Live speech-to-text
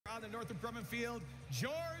on the Northrop Grumman field.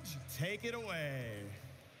 George, take it away.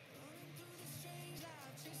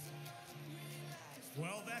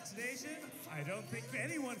 Well, VEX Nation, I don't think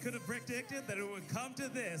anyone could have predicted that it would come to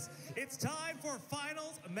this. It's time for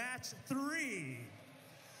Finals Match 3.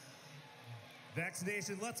 VEX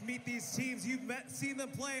Nation, let's meet these teams. You've seen them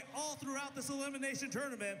play all throughout this elimination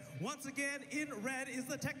tournament. Once again, in red is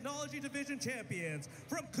the Technology Division champions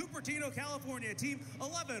from Cupertino, California, Team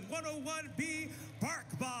 11101B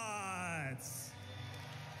Barcbots.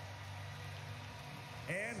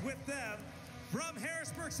 And with them, from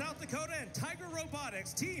Harrisburg, South Dakota, and Tiger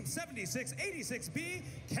Robotics, Team 7686B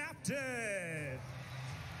CAP10.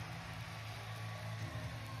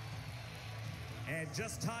 And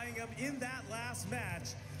just tying them in that last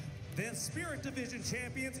match, the Spirit Division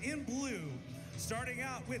champions in blue, starting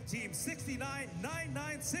out with Team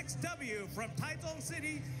 69996W from Taichung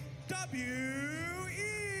City, WE.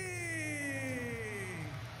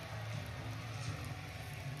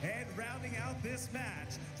 And rounding out this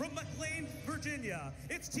match, from McLean, Virginia,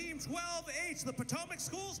 it's Team 12H, the Potomac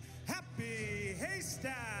School's Happy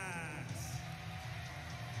Haystacks.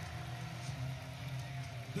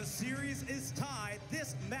 The series is tied.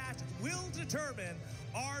 This match will determine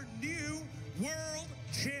our new world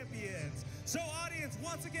champions. So audience,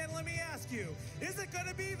 once again, let me ask you, is it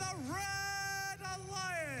gonna be the Red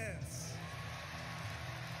Alliance?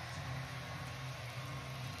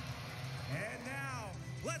 And now,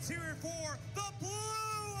 let's hear it for the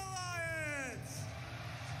Blue Alliance.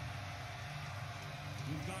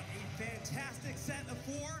 We've got a fantastic set of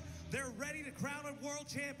 4. They're ready to crown a world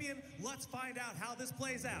champion. Let's find out how this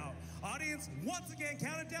plays out. Audience, once again,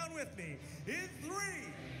 count it down with me. In 3,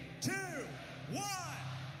 2, 1,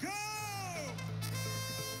 go!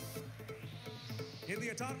 In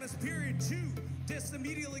the autonomous period, 2 discs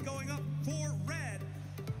immediately going up for red.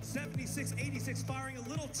 7686 firing a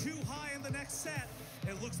little too high in the next set.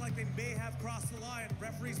 It looks like they may have crossed the line.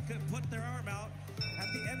 Referees could put their arm out.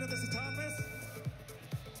 At the end of this autonomous,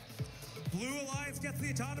 Blue Alliance gets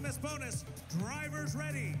the autonomous bonus. Drivers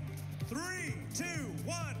ready. 3, 2,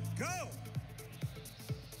 1, go!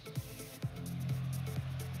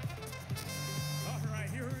 All right,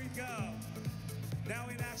 here we go. Now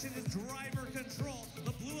in action is driver control.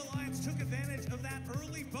 The Blue Alliance took advantage of that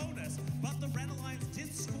early bonus, but the Red Alliance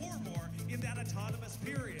did score more in that autonomous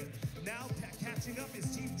period. Now catching up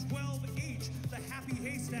is Team 12H, the Happy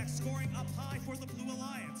Haystacks, scoring up high for the Blue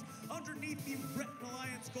Alliance. Underneath the Red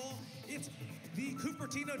Alliance goal, it's the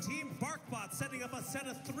Cupertino Team Barcbots setting up a set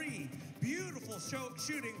of 3. Beautiful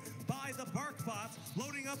shooting by the Barcbots,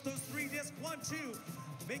 loading up those 3 discs, 1, 2,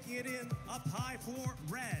 making it in up high for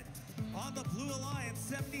red. On the Blue Alliance,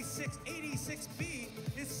 7686B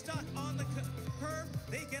is stuck on the curb.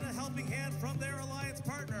 They get a helping hand from their alliance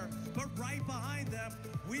partner. But right behind them,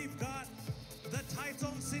 we've got the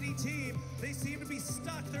Taichung City team. They seem to be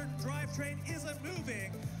stuck. Their drivetrain isn't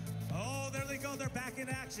moving. Oh, there they go. They're back in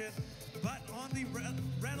action. But on the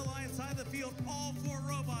Red Alliance side of the field, all 4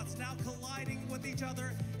 robots now colliding with each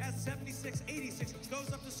other as 7686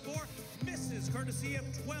 goes up to score, misses courtesy of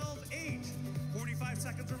 12H. 45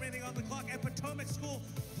 seconds remaining on the clock, and Potomac School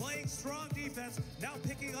playing strong defense, now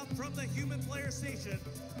picking up from the human player station.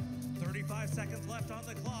 35 seconds left on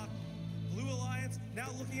the clock. Blue Alliance now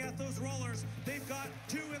looking at those rollers. They've got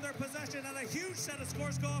 2 in their possession, and a huge set of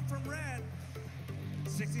scores go up from red.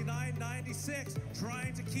 69-96,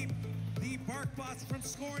 trying to keep the Barcbots from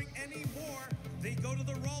scoring any more. They go to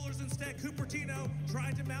the rollers instead. Cupertino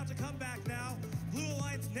trying to mount a comeback now. Blue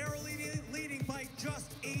Alliance narrowly leading by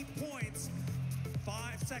just 8 points.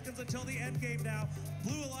 5 seconds until the end game now.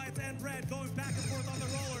 Blue Alliance and red going back and forth on the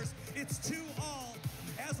rollers. It's 2-all.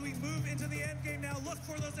 As we move into the end game now, look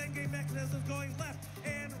for those end game mechanisms going left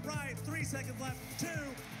and right. 3 seconds left, 2,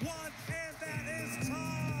 1, and that is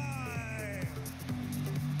time.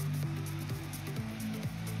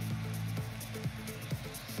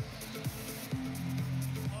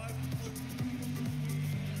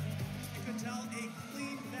 You can tell a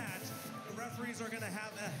clean match. The referees are going to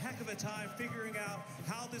have a heck of a time figuring out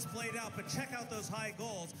how this played out, but check out those high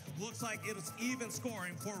goals. Looks like it was even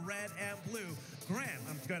scoring for red and blue. Grant,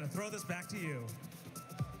 I'm going to throw this back to you.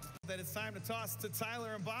 That it's time to toss to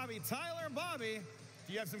Tyler and Bobby. Tyler and Bobby,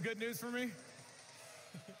 do you have some good news for me?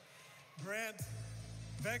 Grant,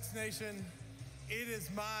 VEX Nation, it is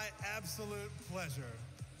my absolute pleasure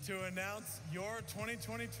to announce your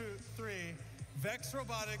 2023 VEX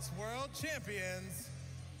Robotics World Champions,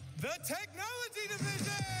 the Technology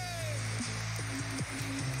Division!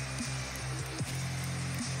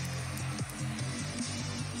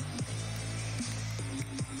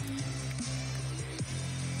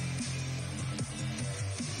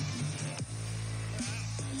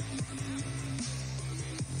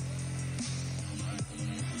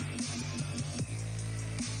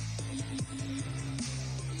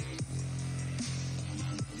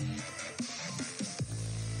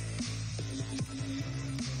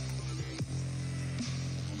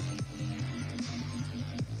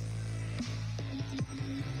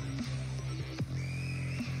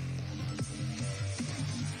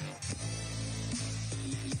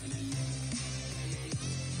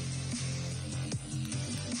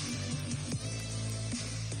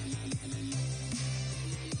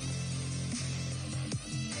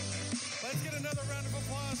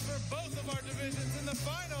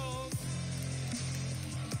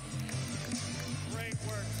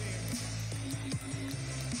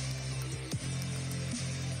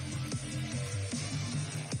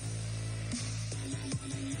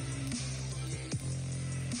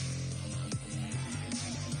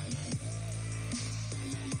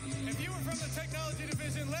 from the technology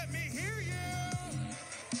division, let me hear you.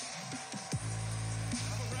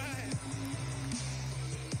 All right.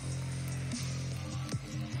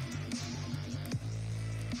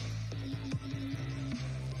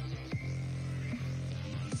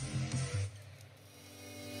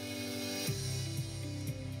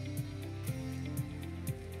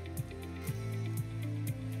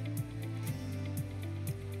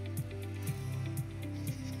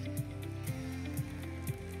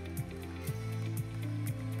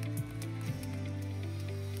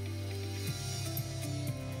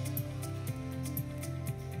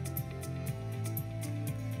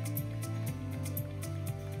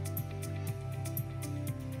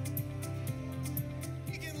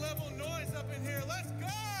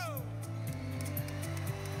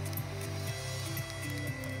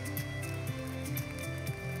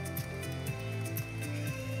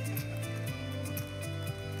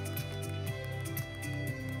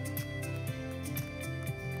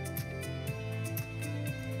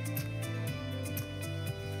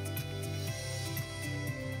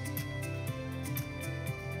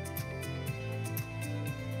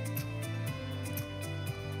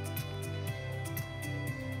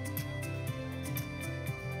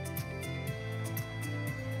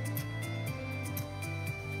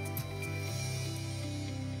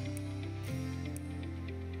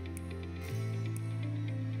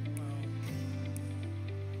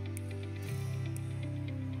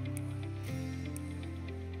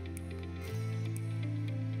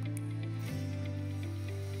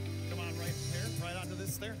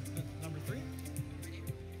 There, number 3.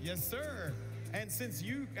 Yes, sir. And since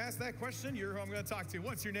you asked that question, you're who I'm going to talk to.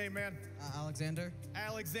 What's your name, man? Alexander.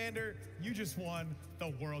 Alexander, you just won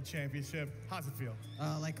the World Championship. How's it feel?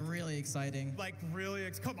 Like really exciting. Like really,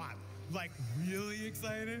 come on. Like really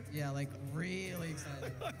excited? Yeah, like really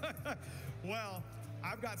excited. Well,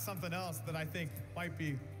 I've got something else that I think might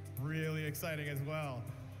be really exciting as well.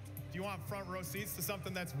 Do you want front row seats to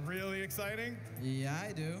something that's really exciting? Yeah,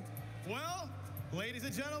 I do. Well, ladies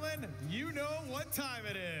and gentlemen, you know what time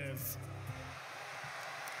it is.